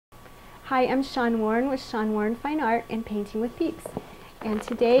Hi, I'm Shawn with Shawn Fine Art and Painting with Peeps. And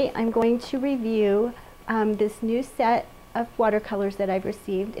today I'm going to review this new set of watercolors that I've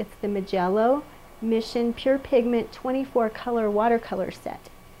received. It's the Mijello Mission Pure Pigment 24 color watercolor set.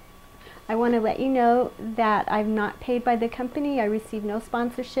 I want to let you know that I'm not paid by the company. I received no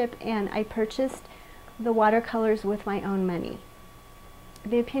sponsorship and I purchased the watercolors with my own money.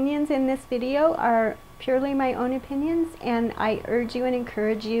 The opinions in this video are purely my own opinions, and I urge you and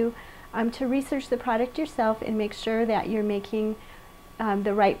encourage you to research the product yourself and make sure that you're making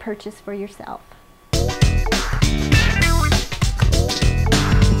the right purchase for yourself.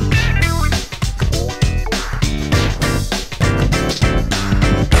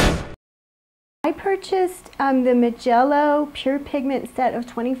 I purchased the Mijello Pure Pigment set of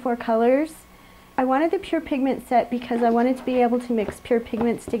 24 colors. I wanted the Pure Pigment set because I wanted to be able to mix pure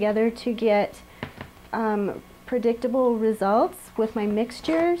pigments together to get predictable results with my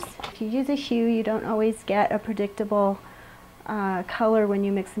mixtures. If you use a hue, you don't always get a predictable color when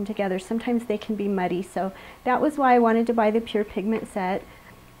you mix them together. Sometimes they can be muddy, so that was why I wanted to buy the Pure Pigment set.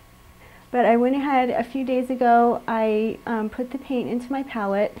 But I went ahead a few days ago, I put the paint into my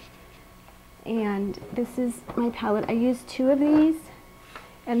palette, and this is my palette. I used 2 of these,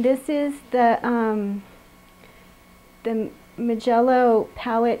 and this is the Mijello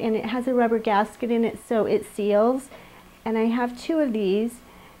palette, and it has a rubber gasket in it so it seals, and I have 2 of these,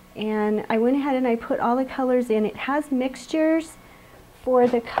 and I went ahead and I put all the colors in. It has mixtures for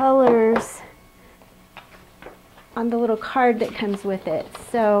the colors on the little card that comes with it,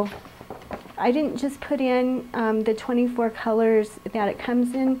 so I didn't just put in the 24 colors that it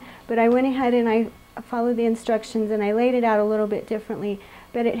comes in, but I went ahead and I followed the instructions and I laid it out a little bit differently.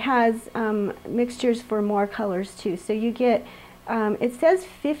 But it has mixtures for more colors too. So you get, it says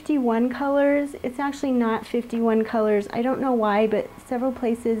 51 colors. It's actually not 51 colors. I don't know why, but several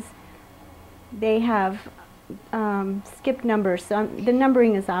places they have skipped numbers, so the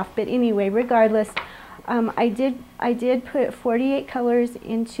numbering is off. But anyway, regardless, I did put 48 colors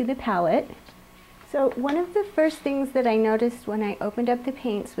into the palette. So one of the first things that I noticed when I opened up the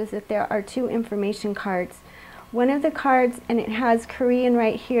paints was that there are 2 information cards. One of the cards, and it has Korean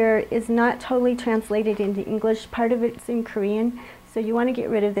right here, is not totally translated into English. Part of it's in Korean, so you want to get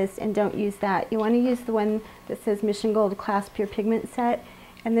rid of this and don't use that. You want to use the one that says Mission Gold Class Pure Pigment Set,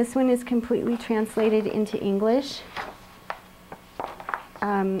 and this one is completely translated into English.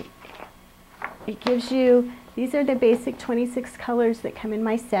 It gives you, these are the basic 26 colors that come in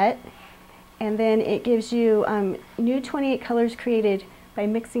my set, and then it gives you new 28 colors created by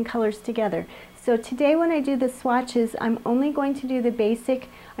mixing colors together. So today when I do the swatches, I'm only going to do the basic.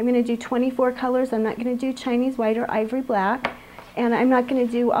 I'm going to do 24 colors. I'm not going to do Chinese white or ivory black, and I'm not going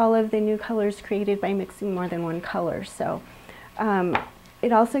to do all of the new colors created by mixing more than one color. So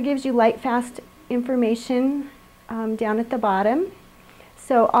it also gives you light fast information down at the bottom.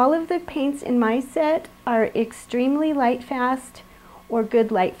 So all of the paints in my set are extremely light fast or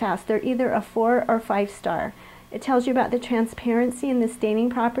good light fast. They're either a 4 or 5 star. It tells you about the transparency and the staining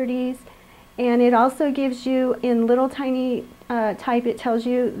properties. And it also gives you, in little tiny type, it tells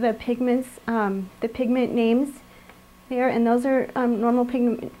you the pigments, the pigment names there, and those are normal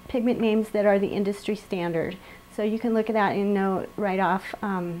pigment names that are the industry standard. So you can look at that and know right off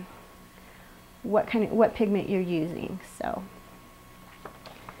what pigment you're using. So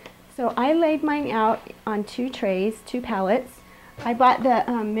I laid mine out on 2 trays, 2 palettes. I bought the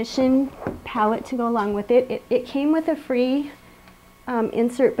Mission palette to go along with it. It came with a free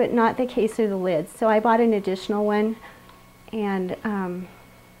insert, but not the case or the lid. So I bought an additional one, and I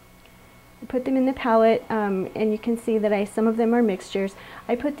put them in the palette, and you can see that some of them are mixtures.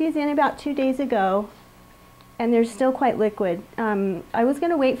 I put these in about 2 days ago, and they're still quite liquid. I was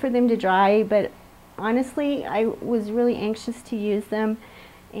going to wait for them to dry, but honestly, I was really anxious to use them,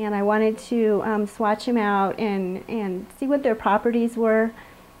 and I wanted to swatch them out and see what their properties were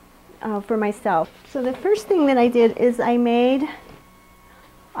for myself. So the first thing that I did is I made,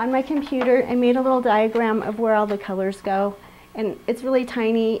 on my computer, I made a little diagram of where all the colors go, and it's really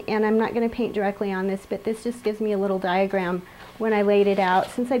tiny, and I'm not going to paint directly on this, but this just gives me a little diagram when I laid it out.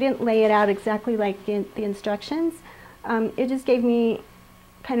 Since I didn't lay it out exactly like the instructions, it just gave me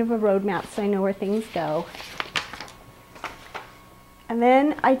kind of a roadmap so I know where things go. And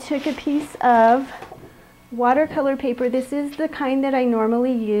then I took a piece of watercolor paper. This is the kind that I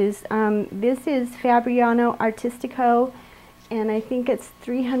normally use. This is Fabriano Artistico, and I think it's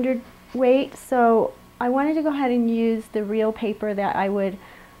 300 weight, so I wanted to go ahead and use the real paper that I would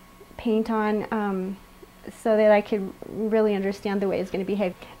paint on so that I could really understand the way it's going to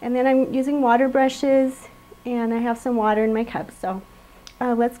behave. And then I'm using water brushes, and I have some water in my cup, so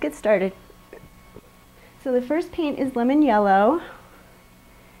let's get started. So the first paint is lemon yellow,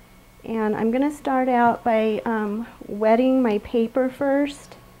 and I'm going to start out by wetting my paper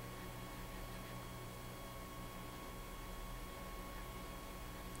first.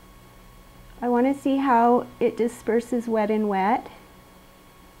 I want to see how it disperses wet and wet.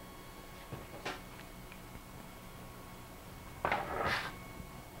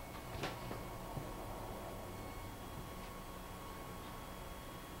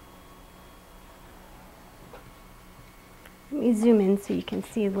 Let me zoom in so you can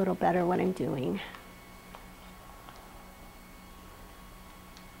see a little better what I'm doing.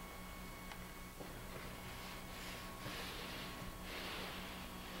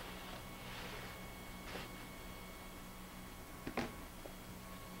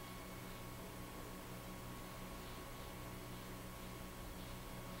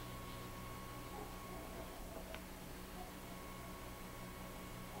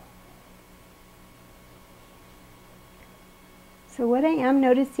 So what I am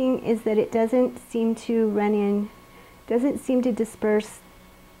noticing is that it doesn't seem to run in, doesn't seem to disperse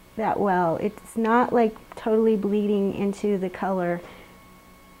that well. It's not like totally bleeding into the color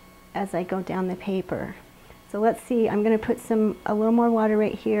as I go down the paper. So let's see, I'm going to put a little more water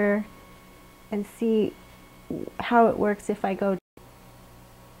right here and see how it works if I go.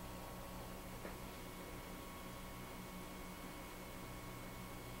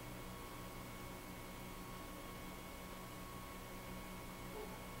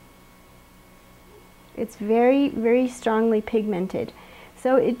 It's very, very strongly pigmented.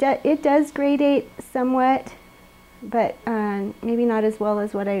 So it does gradate somewhat, but maybe not as well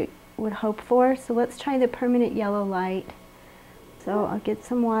as what I would hope for. So let's try the permanent yellow light. So I'll get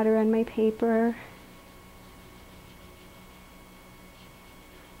some water on my paper.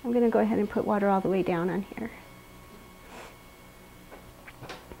 I'm going to go ahead and put water all the way down on here.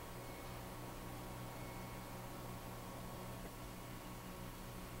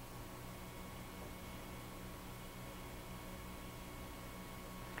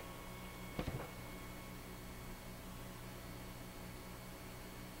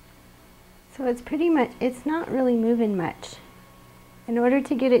 So it's pretty much, it's not really moving much. In order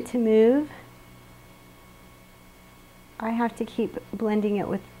to get it to move, I have to keep blending it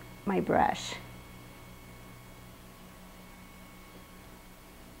with my brush.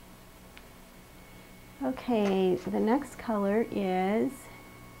 Okay, so the next color is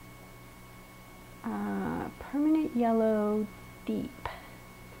permanent yellow deep.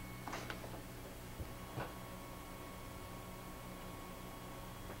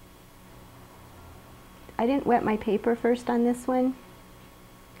 I didn't wet my paper first on this one.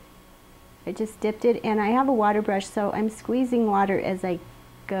 I just dipped it, and I have a water brush, so I'm squeezing water as I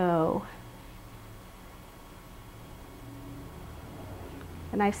go.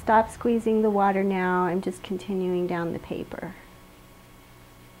 And I've stopped squeezing the water now. I'm just continuing down the paper.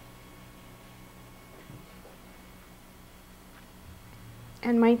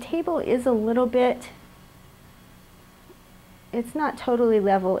 And my table is a little bit, it's not totally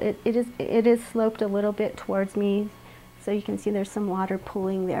level. It is sloped a little bit towards me, so you can see there's some water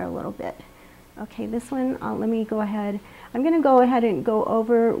pooling there a little bit. Okay, this one, let me go ahead. I'm going to go ahead and go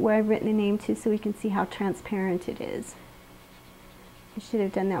over where I've written the name to so we can see how transparent it is. I should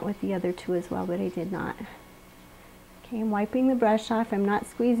have done that with the other two as well, but I did not. Okay, I'm wiping the brush off. I'm not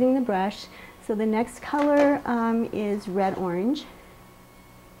squeezing the brush. So the next color is red-orange.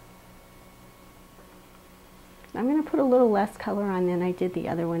 I'm going to put a little less color on than I did the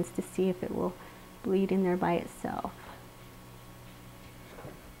other ones to see if it will bleed in there by itself.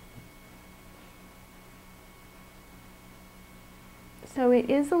 So it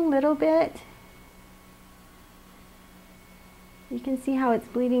is a little bit, you can see how it's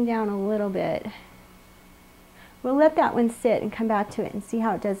bleeding down a little bit. We'll let that one sit and come back to it and see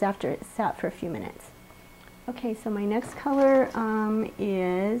how it does after it's sat for a few minutes. Okay, so my next color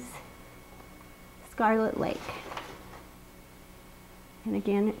is Scarlet Lake. And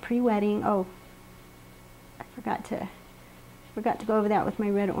again, pre-wetting. Oh, I forgot to go over that with my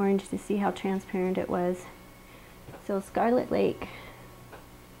red-orange to see how transparent it was. So Scarlet Lake.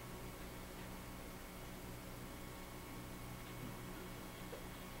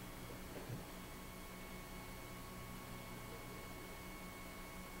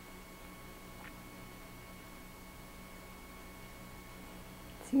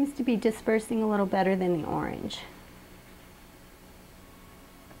 Seems to be dispersing a little better than the orange.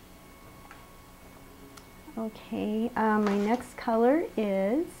 Okay, my next color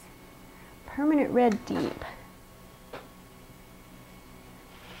is Permanent Red Deep.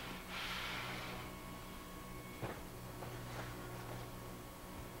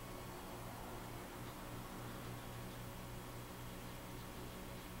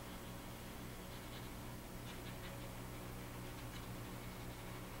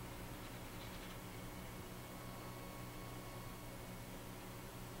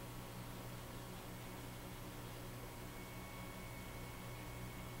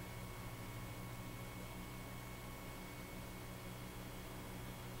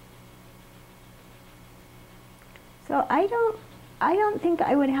 So I don't think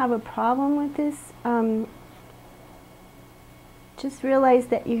I would have a problem with this. Just realize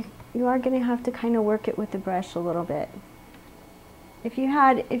that you are going to have to kind of work it with the brush a little bit. If you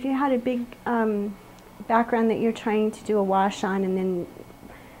had a big background that you're trying to do a wash on and then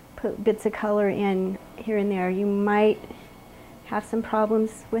put bits of color in here and there, you might have some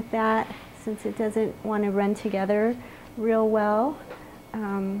problems with that since it doesn't want to run together real well.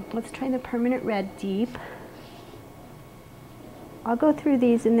 Let's try the permanent red deep. I'll go through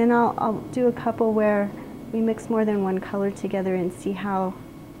these and then I'll do a couple where we mix more than one color together and see how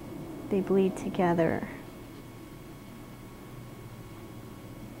they bleed together.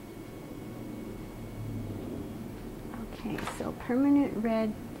 Okay, so permanent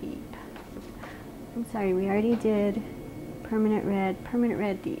red deep. I'm sorry, we already did permanent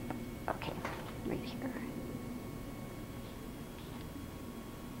red deep. Okay, right here.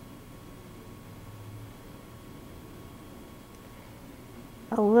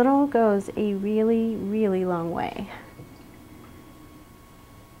 A little goes a really, really long way.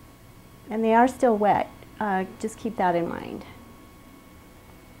 And they are still wet. Just keep that in mind.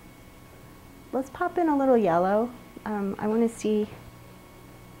 Let's pop in a little yellow. I want to see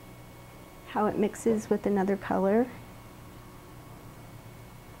how it mixes with another color.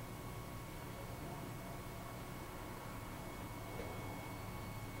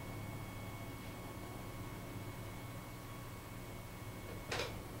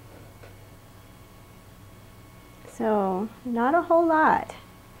 So, not a whole lot.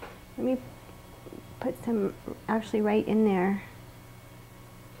 Let me put some actually right in there.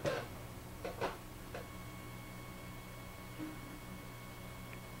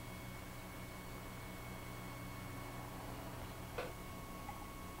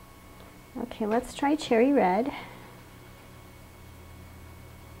 Okay, let's try cherry red.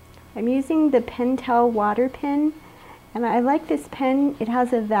 I'm using the Pentel water pen. And I like this pen. It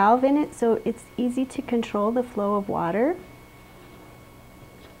has a valve in it, so it's easy to control the flow of water.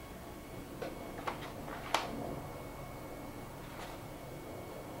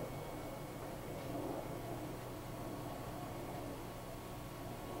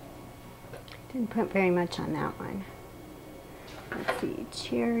 Didn't put very much on that one. Let's see,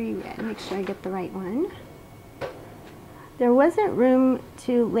 cherry red. Make sure I get the right one. There wasn't room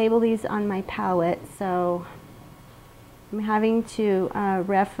to label these on my palette, so I'm having to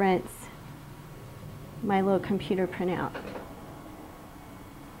reference my little computer printout.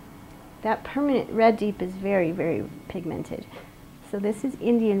 That permanent red deep is very, very pigmented. So this is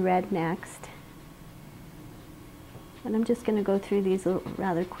Indian red next. And I'm just going to go through these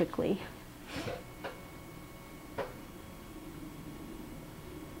rather quickly.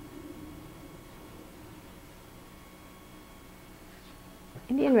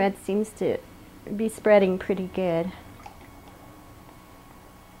 Indian red seems to be spreading pretty good.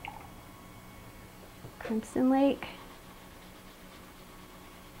 Crimson Lake.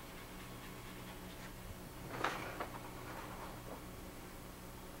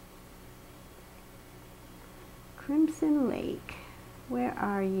 Crimson Lake, where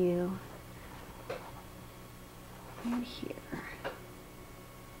are you? You're here.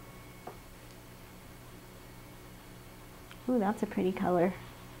 Ooh, that's a pretty color.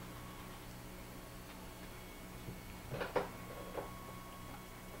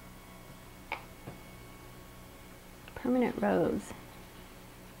 Permanent rose.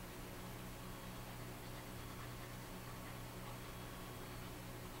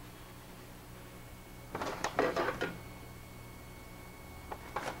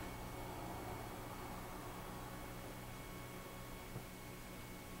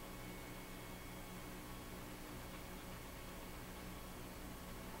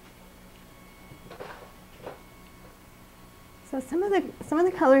 So some of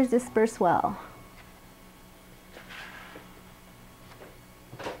the colors disperse well.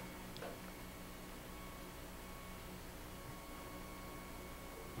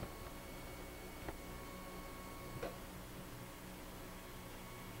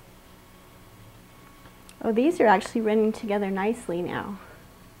 Oh, these are actually running together nicely now.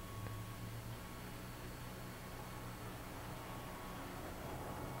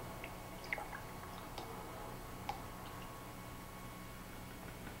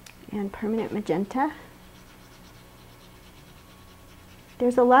 And permanent magenta.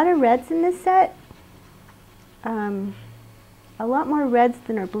 There's a lot of reds in this set. A lot more reds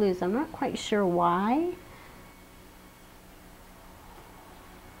than are blues. I'm not quite sure why.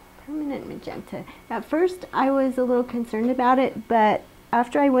 Permanent magenta. At first I was a little concerned about it, but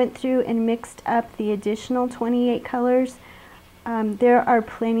after I went through and mixed up the additional 28 colors, there are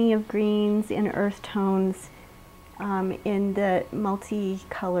plenty of greens and earth tones in the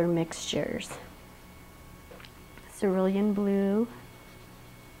multicolor mixtures. Cerulean blue.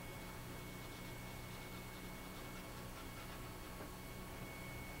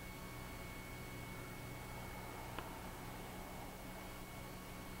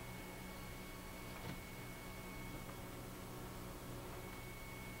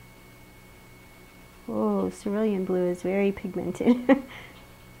 Oh, cerulean blue is very pigmented.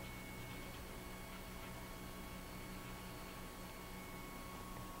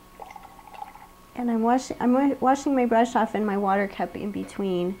 And I'm washing my brush off in my water cup in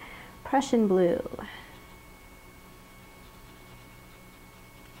between. Prussian blue.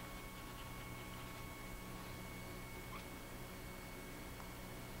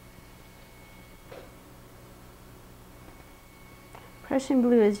 Prussian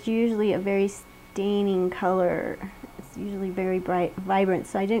blue is usually a very staining color. It's usually very bright, vibrant,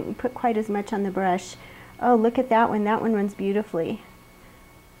 so I didn't put quite as much on the brush. Oh, look at that one. That one runs beautifully.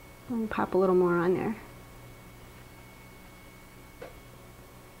 Let me pop a little more on there.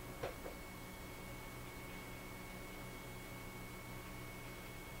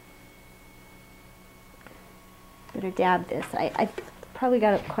 Better dab this. I probably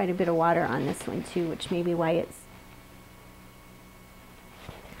got quite a bit of water on this one too, which may be why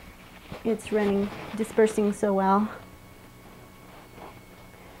it's running, dispersing so well.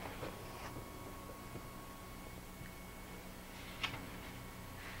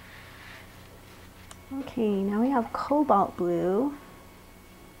 Okay, now we have cobalt blue.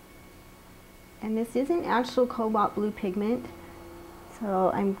 And this isn't actual cobalt blue pigment,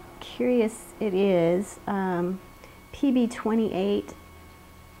 so I'm curious it is. PB28.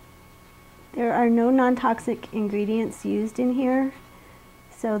 There are no non-toxic ingredients used in here,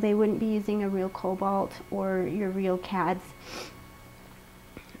 so they wouldn't be using a real cobalt or your real CADs.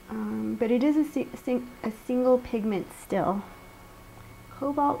 But it is a single pigment still.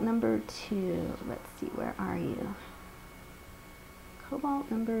 Cobalt number 2. Let's see, where are you?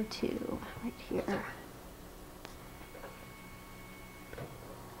 Cobalt number 2, right here.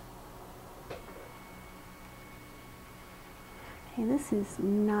 Okay, this is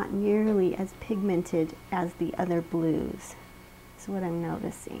not nearly as pigmented as the other blues, is what I'm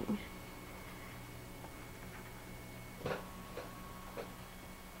noticing.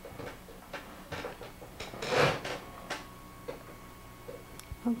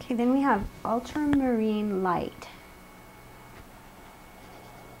 Okay, then we have ultramarine light.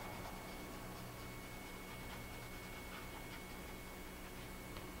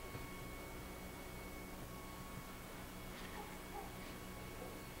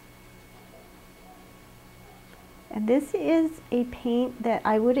 And this is a paint that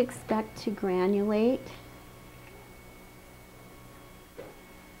I would expect to granulate.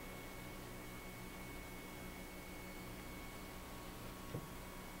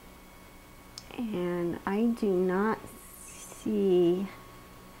 And I do not see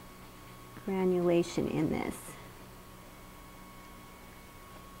granulation in this.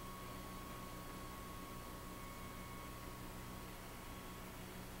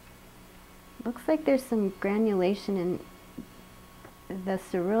 Looks like there's some granulation in the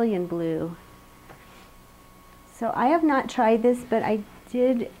cerulean blue. So I have not tried this, but I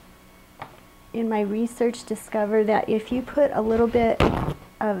did in my research discover that if you put a little bit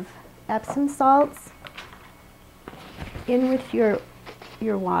of Epsom salts in with your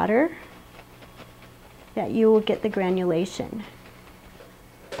water, that you will get the granulation.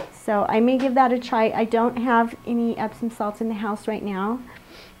 So I may give that a try. I don't have any Epsom salts in the house right now,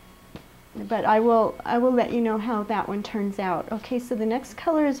 but I will let you know how that one turns out. Okay, so the next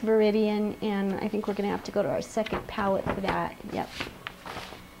color is Viridian, and I think we're going to have to go to our second palette for that. Yep.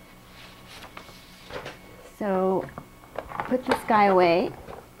 So put this guy away.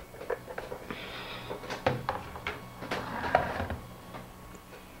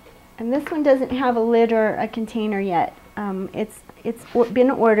 And this one doesn't have a lid or a container yet. It's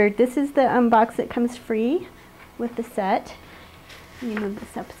been ordered. This is the box that comes free with the set. Let me move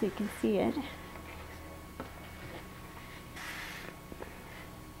this up so you can see it.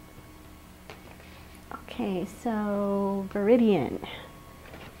 Okay, so Viridian.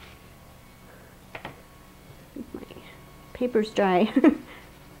 My paper's dry.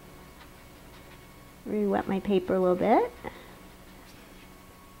 Re-wet my paper a little bit.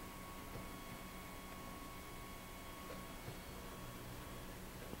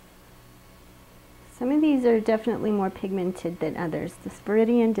 Some of these are definitely more pigmented than others. This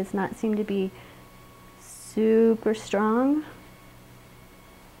Viridian does not seem to be super strong.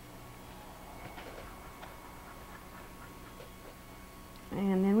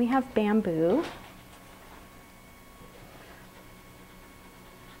 And then we have Bamboo.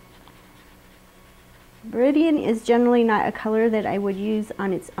 Viridian is generally not a color that I would use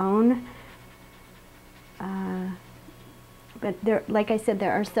on its own. But there, like I said,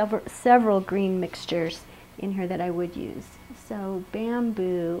 there are several green mixtures in here that I would use. So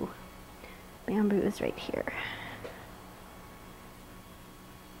bamboo is right here.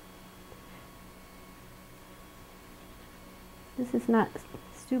 This is not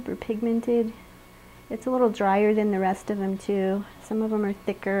super pigmented. It's a little drier than the rest of them too. Some of them are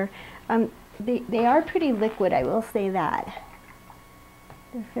thicker. They are pretty liquid, I will say that.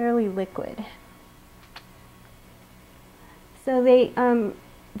 They're fairly liquid. So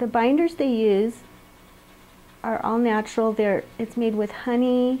the binders they use are all natural. It's made with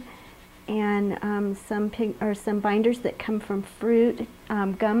honey and some binders that come from fruit,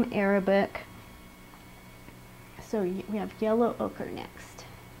 gum arabic. So we have yellow ochre next.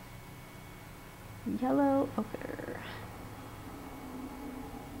 Yellow ochre.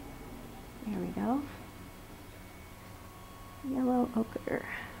 There we go. Yellow ochre.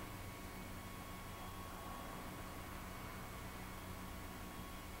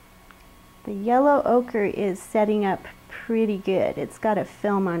 The yellow ochre is setting up pretty good. It's got a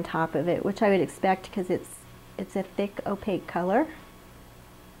film on top of it, which I would expect because it's a thick, opaque color.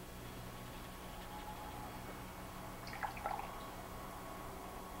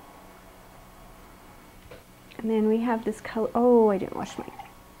 And then we have this color. Oh, I didn't wash my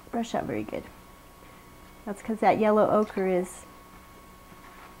brush out very good. That's because that yellow ochre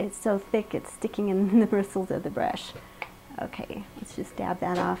it's so thick it's sticking in the bristles of the brush. Okay, let's just dab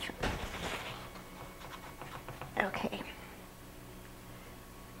that off. Okay.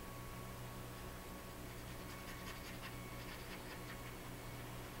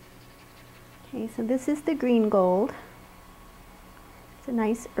 Okay, so this is the green gold. It's a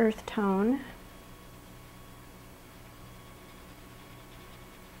nice earth tone.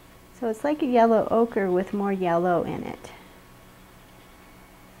 So it's like a yellow ochre with more yellow in it.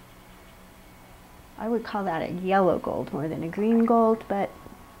 I would call that a yellow gold more than a green gold, but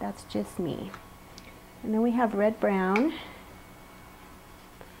that's just me. And then we have red brown.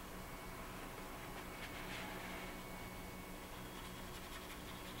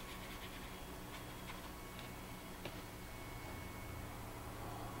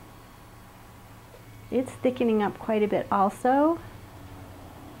 It's thickening up quite a bit also.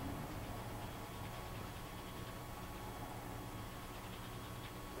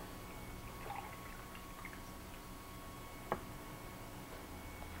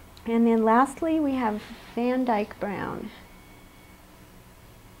 And then lastly, we have Van Dyke brown.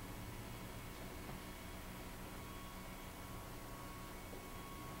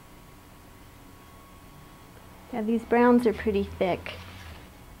 Yeah, these browns are pretty thick.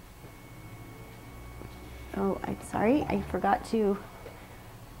 Oh, I'm sorry, I forgot to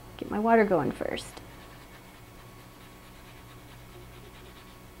get my water going first.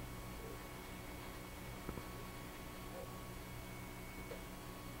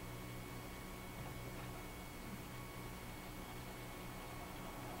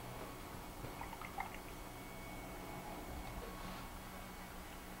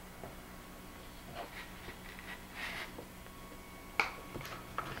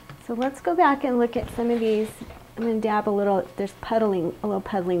 So let's go back and look at some of these. I'm going to dab a little, there's puddling, a little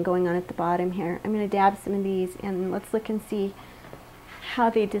puddling going on at the bottom here. I'm going to dab some of these and let's look and see how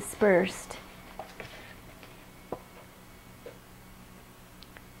they dispersed.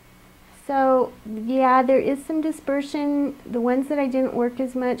 So yeah, there is some dispersion. The ones that I didn't work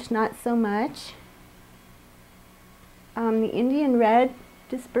as much, not so much. The Indian red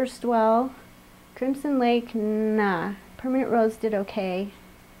dispersed well. Crimson Lake, nah. Permanent Rose did okay.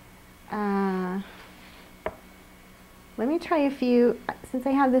 Let me try a few, since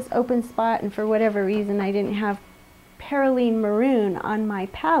I have this open spot and for whatever reason I didn't have Perylene Maroon on my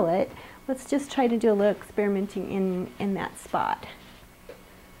palette, let's just try to do a little experimenting in that spot.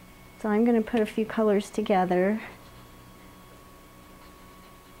 So I'm going to put a few colors together.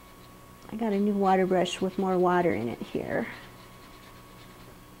 I got a new water brush with more water in it here.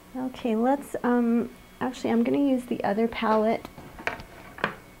 Okay, let's, actually I'm going to use the other palette.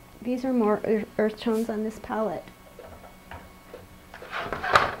 These are more earth tones on this palette.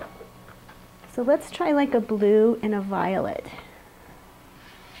 So let's try like a blue and a violet.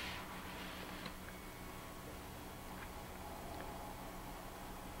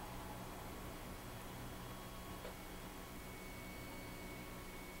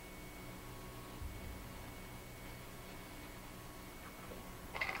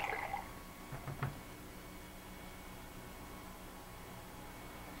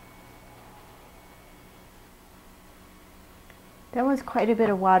 There was quite a bit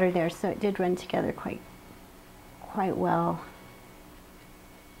of water there, so it did run together quite quite well.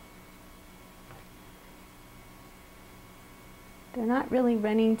 They're not really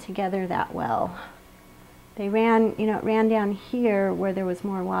running together that well. They ran, you know, it ran down here where there was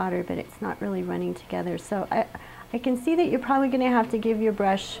more water, but it's not really running together. So I can see that you're probably going to have to give your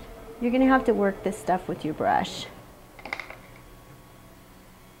brush, you're going to have to work this stuff with your brush.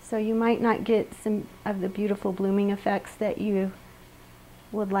 So you might not get some of the beautiful blooming effects that you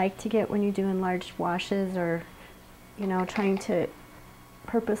would like to get when you're doing large washes or, you know, trying to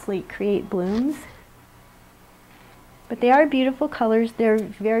purposely create blooms. But they are beautiful colors. They're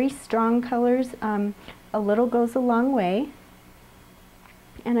very strong colors. A little goes a long way.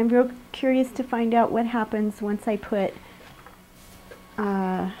 And I'm real curious to find out what happens once I put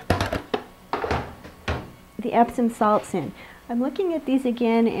the Epsom salts in. I'm looking at these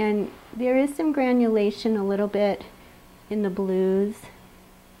again, and there is some granulation a little bit in the blues.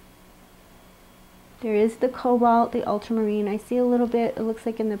 There is the cobalt, the ultramarine. I see a little bit, it looks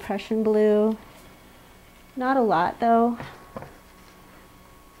like in the Prussian blue. Not a lot though.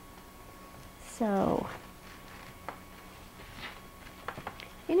 So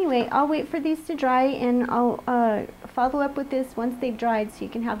anyway, I'll wait for these to dry, and I'll follow up with this once they've dried, so you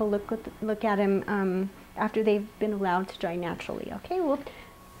can have a look at them after they've been allowed to dry naturally. Okay, we'll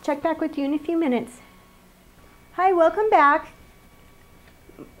check back with you in a few minutes. Hi, welcome back.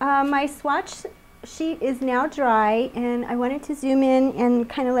 My swatch sheet is now dry, and I wanted to zoom in and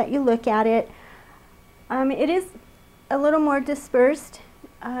kind of let you look at it. It is a little more dispersed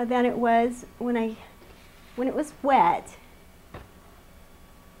than it was when it was wet,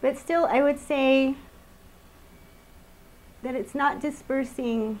 but still I would say that it's not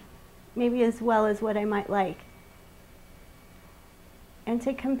dispersing maybe as well as what I might like. And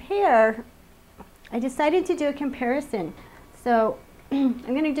to compare, I decided to do a comparison. So I'm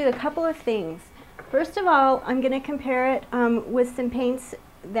going to do a couple of things. First of all, I'm going to compare it with some paints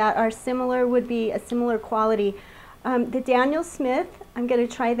that are similar, would be a similar quality. The Daniel Smith, I'm going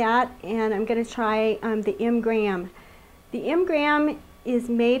to try that, and I'm going to try the M. Graham. The M. Graham is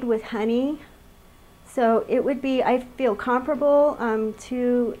made with honey, so it would be, I feel, comparable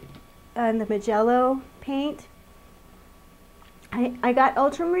to the Mijello paint. I got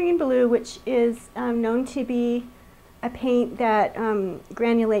ultramarine blue, which is known to be a paint that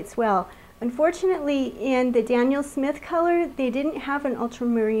granulates well. Unfortunately, in the Daniel Smith color, they didn't have an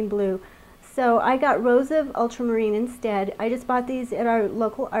ultramarine blue. So I got Rose of Ultramarine instead. I just bought these at our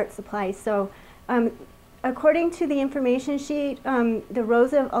local art supply. So according to the information sheet, the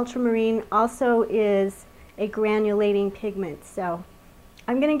Rose of Ultramarine also is a granulating pigment. So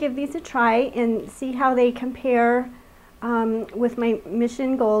I'm going to give these a try and see how they compare with my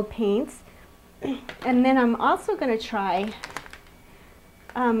Mission Gold paints. And then I'm also going to try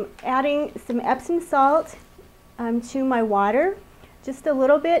adding some Epsom salt to my water, just a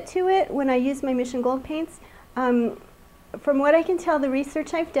little bit to it when I use my Mission Gold paints. From what I can tell, the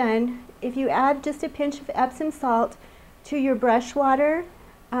research I've done, if you add just a pinch of Epsom salt to your brush water,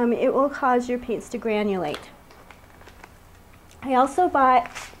 it will cause your paints to granulate. I also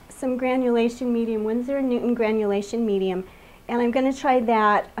bought some granulation medium, Winsor & Newton granulation medium, and I'm going to try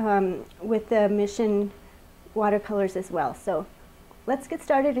that with the Mission watercolors as well. So let's get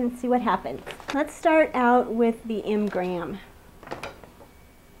started and see what happens. Let's start out with the M. Graham.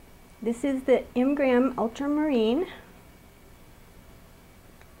 This is the M. Graham Ultramarine.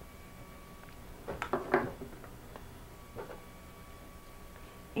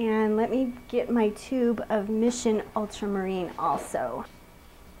 And let me get my tube of Mission Ultramarine also.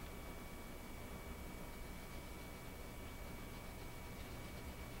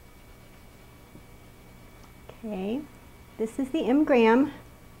 Okay, this is the M. Graham.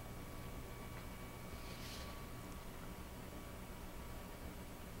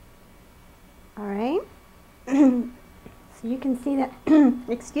 All right, so you can see that,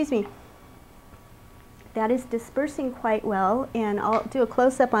 excuse me, that is dispersing quite well, and I'll do a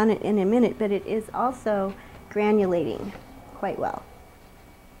close-up on it in a minute, but it is also granulating quite well.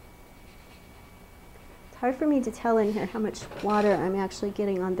 It's hard for me to tell in here how much water I'm actually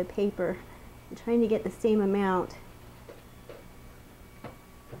getting on the paper. I'm trying to get the same amount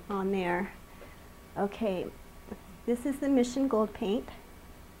on there. Okay, this is the Mission Gold paint.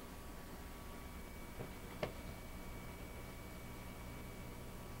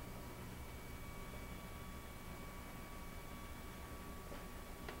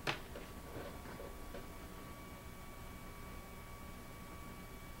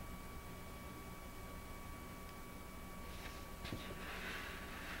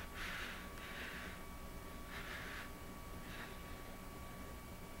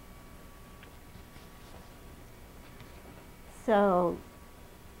 So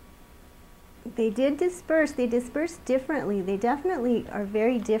they did disperse. They disperse differently. They definitely are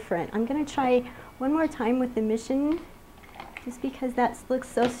very different. I'm going to try one more time with the Mission, just because that looks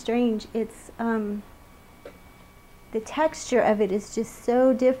so strange. It's the texture of it is just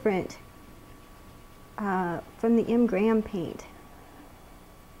so different from the M. Graham paint.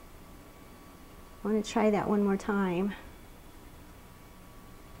 I want to try that one more time.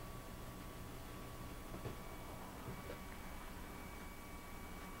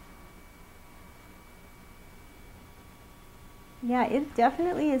 Yeah, it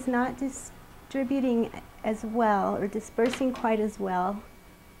definitely is not distributing as well or dispersing quite as well.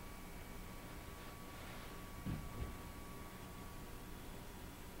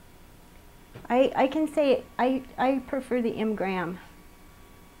 I can say I prefer the M. Graham.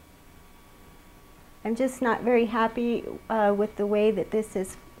 I'm just not very happy with the way that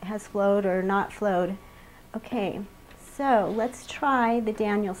this has flowed or not flowed. Okay, so let's try the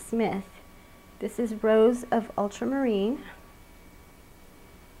Daniel Smith. This is Rose of Ultramarine.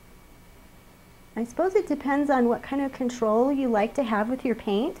 I suppose it depends on what kind of control you like to have with your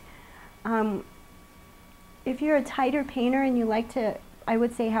paint. If you're a tighter painter and you like to, I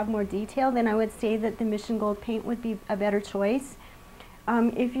would say, have more detail, then I would say that the Mission Gold paint would be a better choice.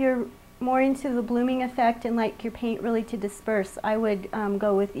 If you're more into the blooming effect and like your paint really to disperse, I would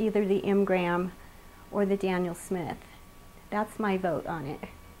go with either the M. Graham or the Daniel Smith. That's my vote on it.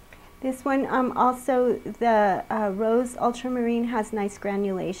 This one also, the Rose Ultramarine has nice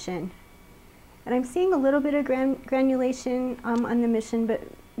granulation. And I'm seeing a little bit of granulation on the Mission, but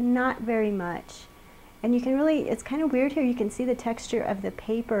not very much. And you can really, it's kind of weird here, you can see the texture of the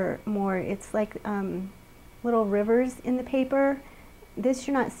paper more. It's like little rivers in the paper. This,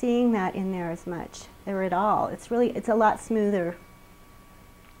 you're not seeing that in there as much, or at all. It's a lot smoother.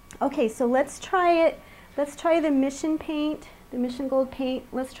 Okay, so let's try it. Let's try the Mission paint, the Mission Gold paint.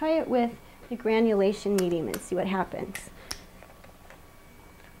 Let's try it with the granulation medium and see what happens.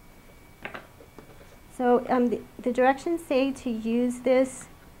 So the directions say to use this.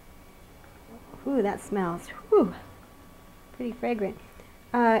 Ooh, that smells. Whew, pretty fragrant.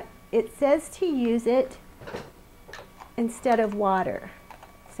 It says to use it instead of water.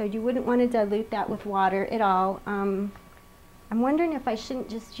 So you wouldn't want to dilute that with water at all. I'm wondering if I shouldn't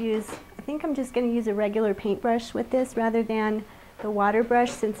just use, I think I'm just going to use a regular paintbrush with this rather than the water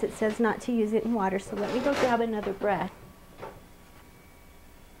brush, since it says not to use it in water. So let me go grab another brush.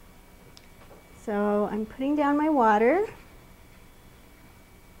 So I'm putting down my water.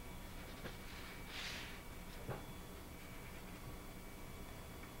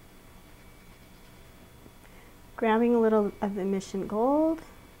 Grabbing a little of the Mission Gold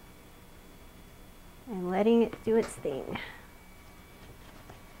and letting it do its thing.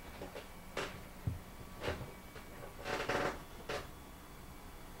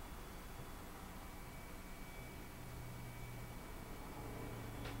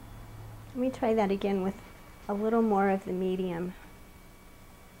 Let me try that again with a little more of the medium.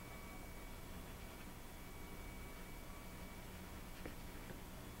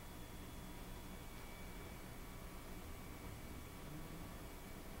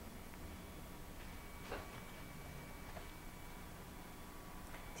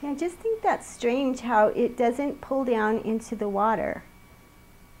 See, I just think that's strange how it doesn't pull down into the water.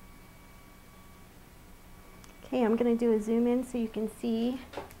 Okay, I'm going to do a zoom in so you can see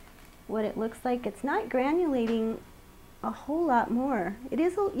what it looks like. It's not granulating a whole lot more. It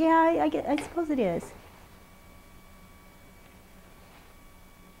is, yeah, I suppose it is.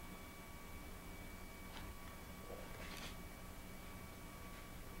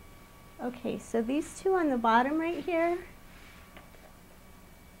 Okay, so these two on the bottom right here,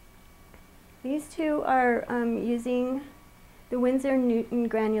 these two are using the Winsor Newton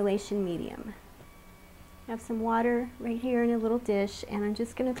granulation medium. I have some water right here in a little dish, and I'm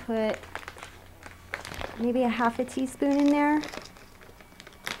just going to put maybe a half a teaspoon in there.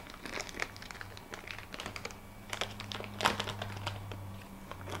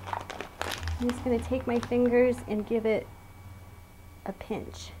 I'm just going to take my fingers and give it a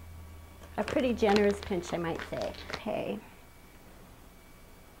pinch. A pretty generous pinch, I might say. Okay.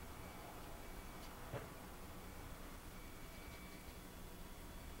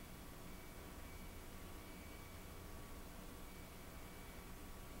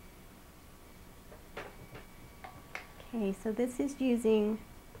 Okay, so this is using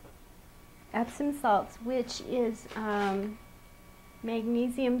Epsom salts, which is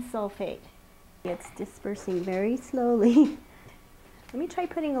magnesium sulfate. It's dispersing very slowly. Let me try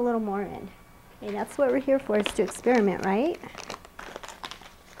putting a little more in. Okay, that's what we're here for, is to experiment, right?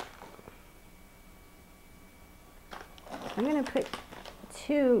 I'm going to put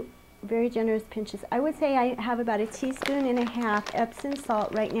 2 very generous pinches. I would say I have about 1.5 teaspoons Epsom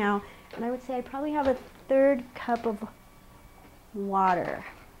salt right now, and I would say I probably have 1/3 cup of water.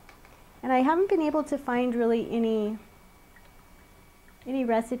 And I haven't been able to find really any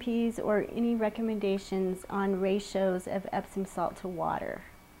recipes or any recommendations on ratios of Epsom salt to water.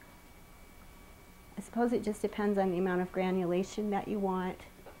 I suppose it just depends on the amount of granulation that you want.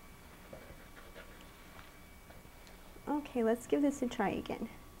 Okay, let's give this a try again.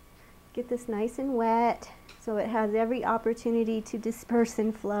 Get this nice and wet so it has every opportunity to disperse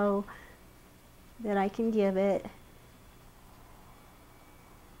and flow that I can give it.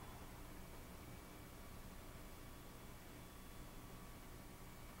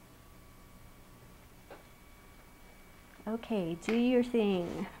 Okay, do your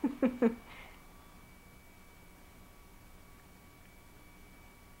thing.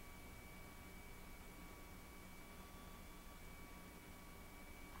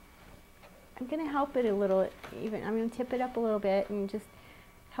 I'm going to help it a little, I'm going to tip it up a little bit and just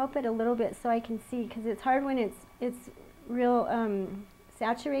help it a little bit so I can see, because it's hard when it's real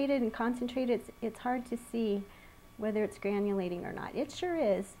saturated and concentrated. It's hard to see whether it's granulating or not. It sure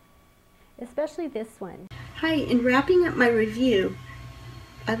is, especially this one. Hi, in wrapping up my review,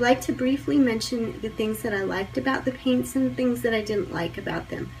 I'd like to briefly mention the things that I liked about the paints and the things that I didn't like about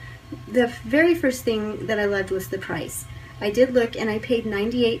them. The very first thing that I loved was the price. I did look and I paid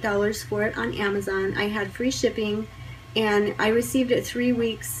 $98 for it on Amazon. I had free shipping and I received it 3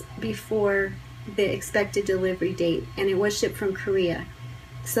 weeks before the expected delivery date, and it was shipped from Korea.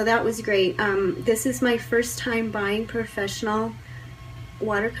 So that was great. This is my first time buying professional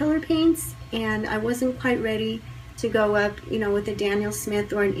watercolor paints, and I wasn't quite ready to go up, with a Daniel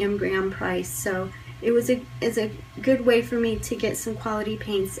Smith or an M. Graham price. So it was a good way for me to get some quality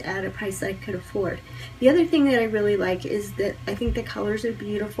paints at a price I could afford. The other thing that I really like is that I think the colors are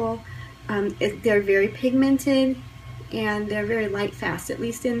beautiful. They're very pigmented and they're very light fast. At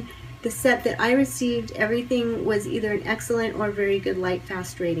least in the set that I received, everything was either an excellent or very good light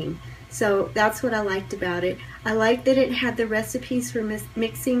fast rating. So that's what I liked about it. I liked that it had the recipes for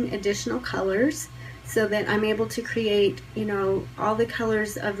mixing additional colors, so that I'm able to create, all the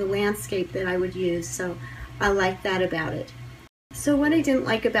colors of the landscape that I would use. So I like that about it. So what I didn't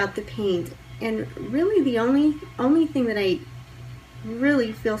like about the paint, and really the only thing that I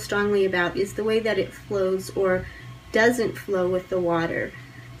really feel strongly about, is the way that it flows or doesn't flow with the water.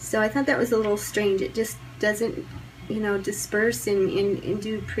 So I thought that was a little strange. It just doesn't, disperse and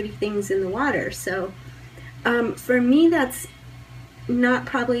do pretty things in the water. So for me, that's not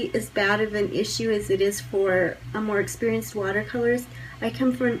probably as bad of an issue as it is for a more experienced watercolorist. I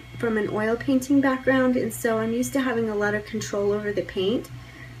come from an oil painting background, and so I'm used to having a lot of control over the paint.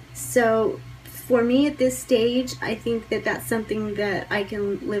 So for me at this stage, I think that that's something that I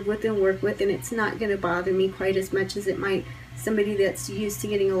can live with and work with, and it's not going to bother me quite as much as it might somebody that's used to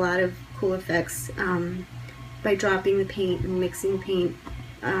getting a lot of cool effects by dropping the paint and mixing paint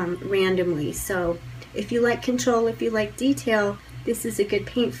randomly. So if you like control, if you like detail, this is a good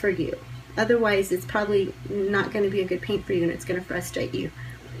paint for you. Otherwise, it's probably not going to be a good paint for you, and it's going to frustrate you.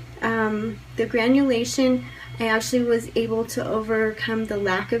 The granulation, I actually was able to overcome the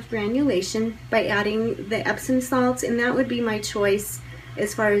lack of granulation by adding the Epsom salts, and that would be my choice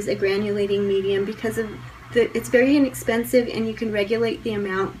as far as a granulating medium, because of it's very inexpensive, and you can regulate the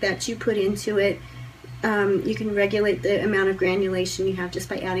amount that you put into it. You can regulate the amount of granulation you have just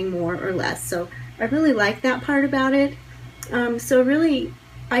by adding more or less. So I really like that part about it. So really,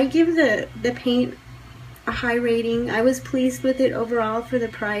 I give the paint a high rating. I was pleased with it overall for the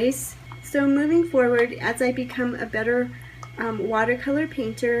price. So moving forward, as I become a better watercolor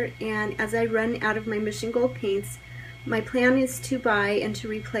painter, and as I run out of my Mission Gold paints, my plan is to buy and to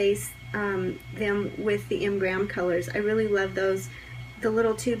replace them with the M. Graham colors. I really love those. The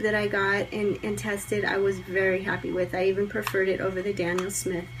little tube that I got and tested, I was very happy with. I even preferred it over the Daniel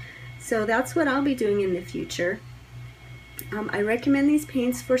Smith. So that's what I'll be doing in the future. I recommend these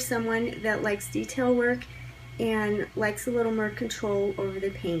paints for someone that likes detail work and likes a little more control over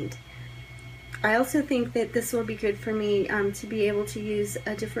the paint. I also think that this will be good for me to be able to use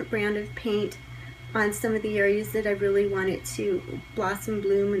a different brand of paint on some of the areas that I really want it to blossom,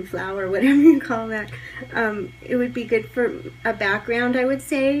 bloom, and flower, whatever you call that. It would be good for a background, I would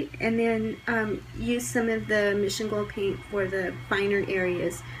say, and then use some of the Mission Gold paint for the finer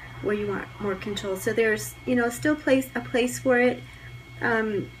areas where you want more control. So there's, still a place for it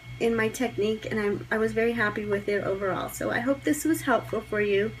in my technique, and I was very happy with it overall. So I hope this was helpful for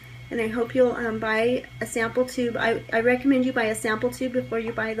you, and I hope you'll buy a sample tube. I recommend you buy a sample tube before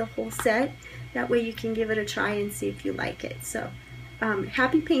you buy the whole set. That way you can give it a try and see if you like it. So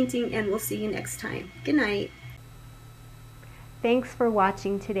happy painting, and we'll see you next time. Good night. Thanks for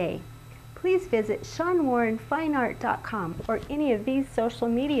watching today. Please visit ShawnWarrenFineArt.com or any of these social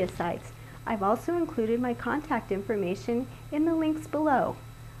media sites. I've also included my contact information in the links below.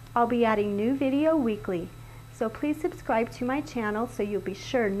 I'll be adding new video weekly, so please subscribe to my channel so you'll be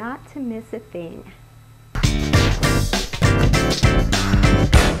sure not to miss a thing.